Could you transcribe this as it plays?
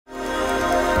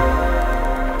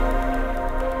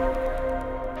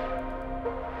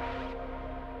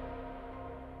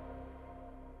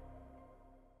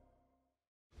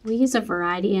use a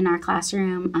variety in our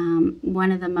classroom.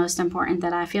 One of the most important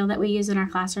that I feel that we use in our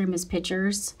classroom is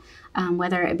pictures,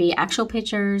 whether it be actual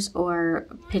pictures or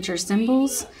picture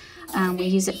symbols. We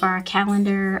use it for our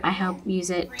calendar. I help use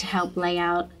it to help lay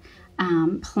out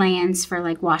plans for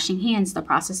like washing hands, the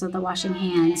process of the washing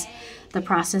hands, the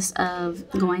process of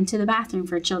going to the bathroom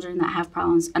for children that have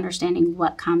problems understanding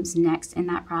what comes next in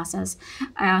that process.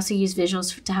 I also use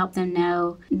visuals to help them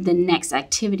know the next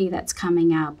activity that's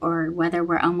coming up or whether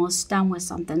we're almost done with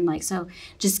something. Like, so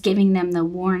just giving them the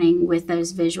warning with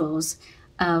those visuals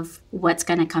of what's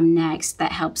going to come next,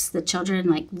 that helps the children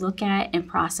like look at and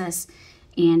process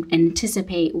and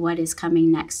anticipate what is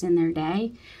coming next in their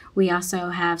day. We also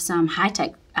have some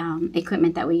high-tech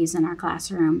equipment that we use in our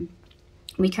classroom.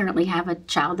 We currently have a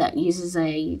child that uses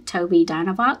a Tobii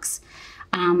Dynavox,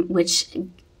 which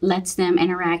lets them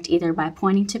interact either by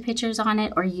pointing to pictures on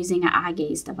it or using an eye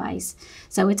gaze device.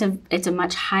 So it's a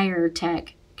much higher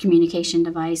tech communication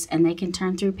device, and they can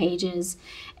turn through pages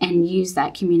and use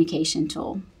that communication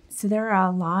tool. So there are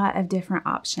a lot of different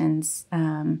options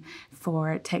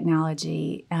for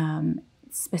technology.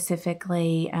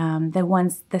 Specifically,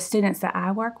 the students that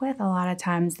I work with, a lot of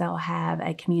times they'll have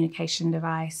a communication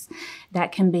device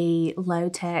that can be low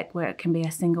tech, where it can be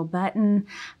a single button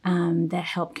that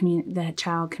help the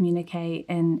child communicate,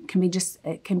 and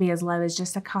it can be as low as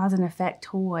just a cause and effect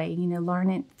toy.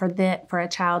 Learning for a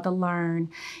child to learn,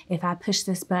 if I push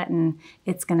this button,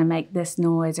 it's going to make this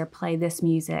noise or play this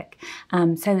music.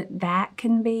 So that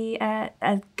can be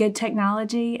a good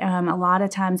technology. A lot of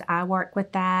times I work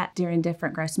with that during different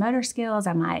gross motor skills.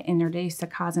 I might introduce a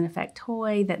cause and effect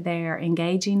toy that they're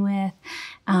engaging with,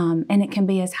 and it can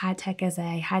be as high-tech as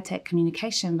a high-tech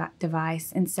communication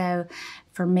device. And so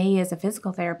for me as a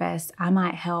physical therapist, I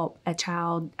might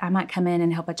come in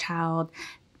and help a child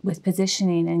with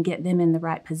positioning and get them in the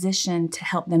right position to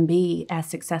help them be as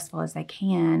successful as they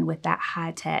can with that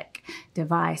high-tech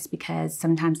device, because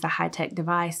sometimes the high-tech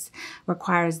device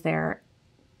requires their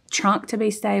trunk to be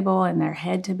stable and their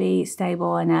head to be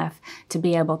stable enough to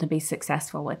be able to be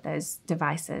successful with those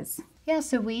devices. Yeah,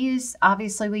 so we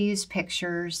use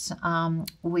pictures.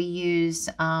 We use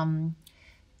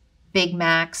Big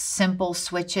Mac's simple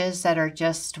switches that are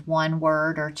just one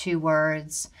word or two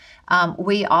words.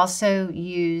 We also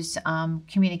use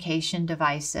communication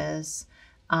devices.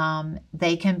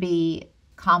 They can be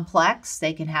complex.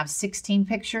 They can have 16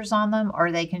 pictures on them, or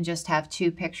they can just have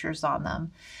 2 pictures on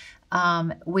them.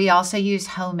 We also use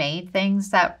homemade things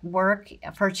that work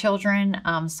for children.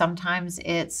 Sometimes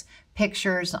it's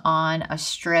pictures on a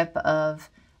strip of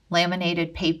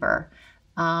laminated paper.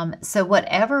 So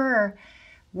whatever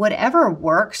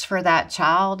works for that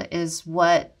child is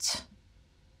what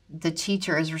the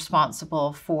teacher is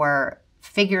responsible for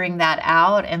figuring that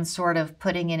out and sort of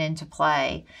putting it into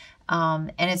play.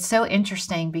 And it's so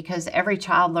interesting because every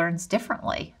child learns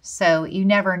differently. So you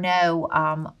never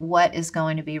know what is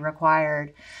going to be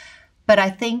required. But I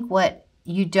think what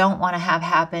you don't want to have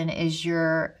happen is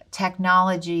your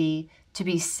technology to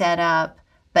be set up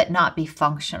but not be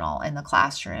functional in the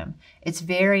classroom. It's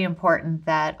very important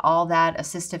that all that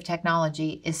assistive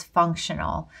technology is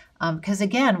functional. Because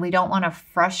again, we don't want to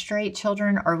frustrate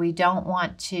children, or we don't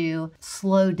want to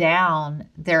slow down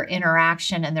their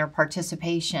interaction and their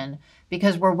participation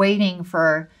because we're waiting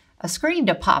for a screen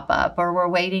to pop up, or we're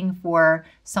waiting for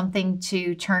something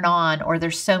to turn on, or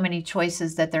there's so many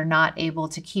choices that they're not able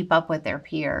to keep up with their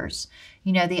peers.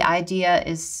 The idea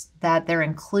is that they're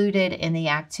included in the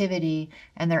activity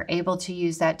and they're able to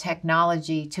use that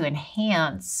technology to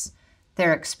enhance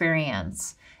their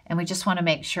experience. And we just want to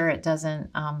make sure it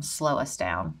doesn't slow us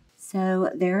down.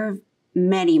 So there are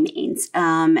many means.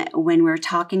 When we're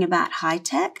talking about high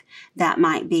tech, that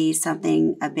might be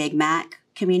something, a Big Mac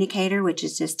communicator, which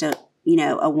is just a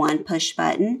one push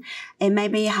button. It may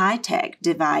be a high-tech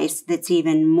device that's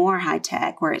even more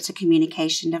high-tech, where it's a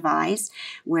communication device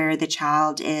where the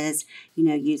child is,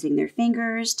 using their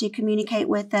fingers to communicate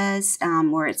with us,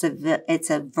 where it's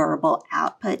a verbal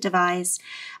output device.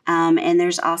 And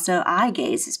there's also eye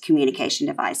gaze communication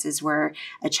devices where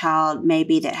a child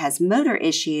maybe that has motor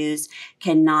issues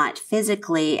cannot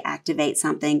physically activate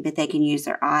something, but they can use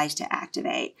their eyes to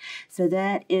activate. So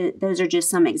those are just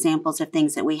some examples of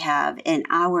things that we have in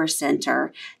our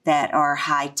center that are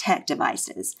high-tech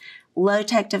devices.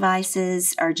 Low-tech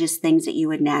devices are just things that you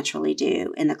would naturally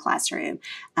do in the classroom.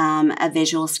 A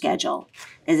visual schedule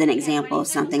is an example of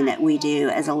something that we do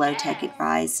as a low-tech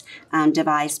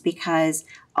device because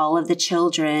all of the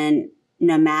children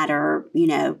no matter,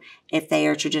 if they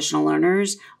are traditional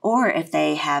learners or if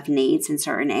they have needs in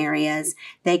certain areas,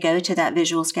 they go to that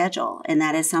visual schedule. And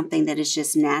that is something that is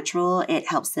just natural. It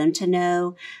helps them to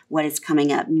know what is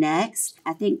coming up next.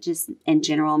 I think just in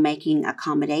general, making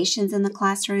accommodations in the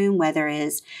classroom, whether it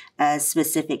is a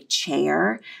specific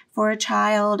chair for a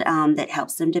child that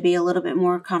helps them to be a little bit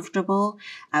more comfortable,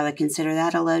 I would consider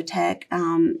that a low-tech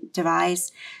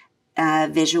device.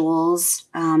 Visuals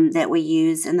that we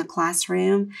use in the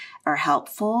classroom are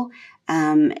helpful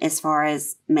as far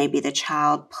as maybe the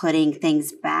child putting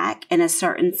things back in a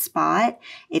certain spot.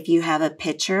 If you have a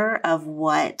picture of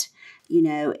what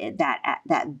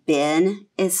that bin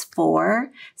is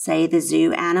for, say the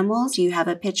zoo animals, you have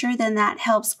a picture, then that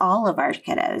helps all of our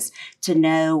kiddos to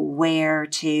know where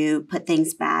to put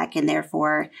things back, and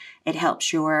therefore it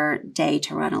helps your day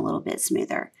to run a little bit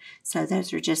smoother. So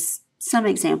those are just some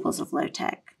examples of low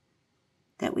tech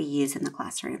that we use in the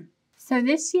classroom. So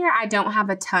this year, I don't have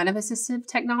a ton of assistive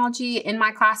technology in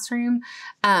my classroom,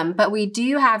 but we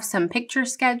do have some picture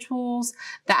schedules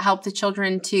that help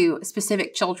the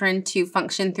specific children to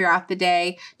function throughout the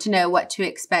day, to know what to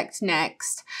expect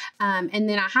next. And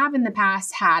then I have in the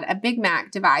past had a Big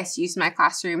Mac device used in my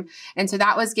classroom. And so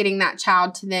that was getting that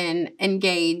child to then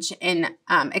engage in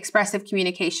expressive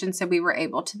communication. So we were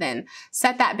able to then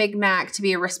set that Big Mac to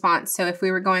be a response. So if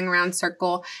we were going around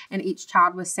circle and each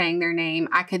child was saying their name,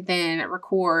 I could then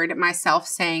record myself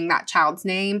saying that child's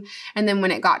name. And then when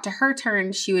it got to her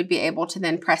turn, she would be able to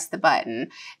then press the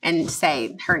button and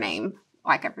say her name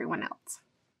like everyone else.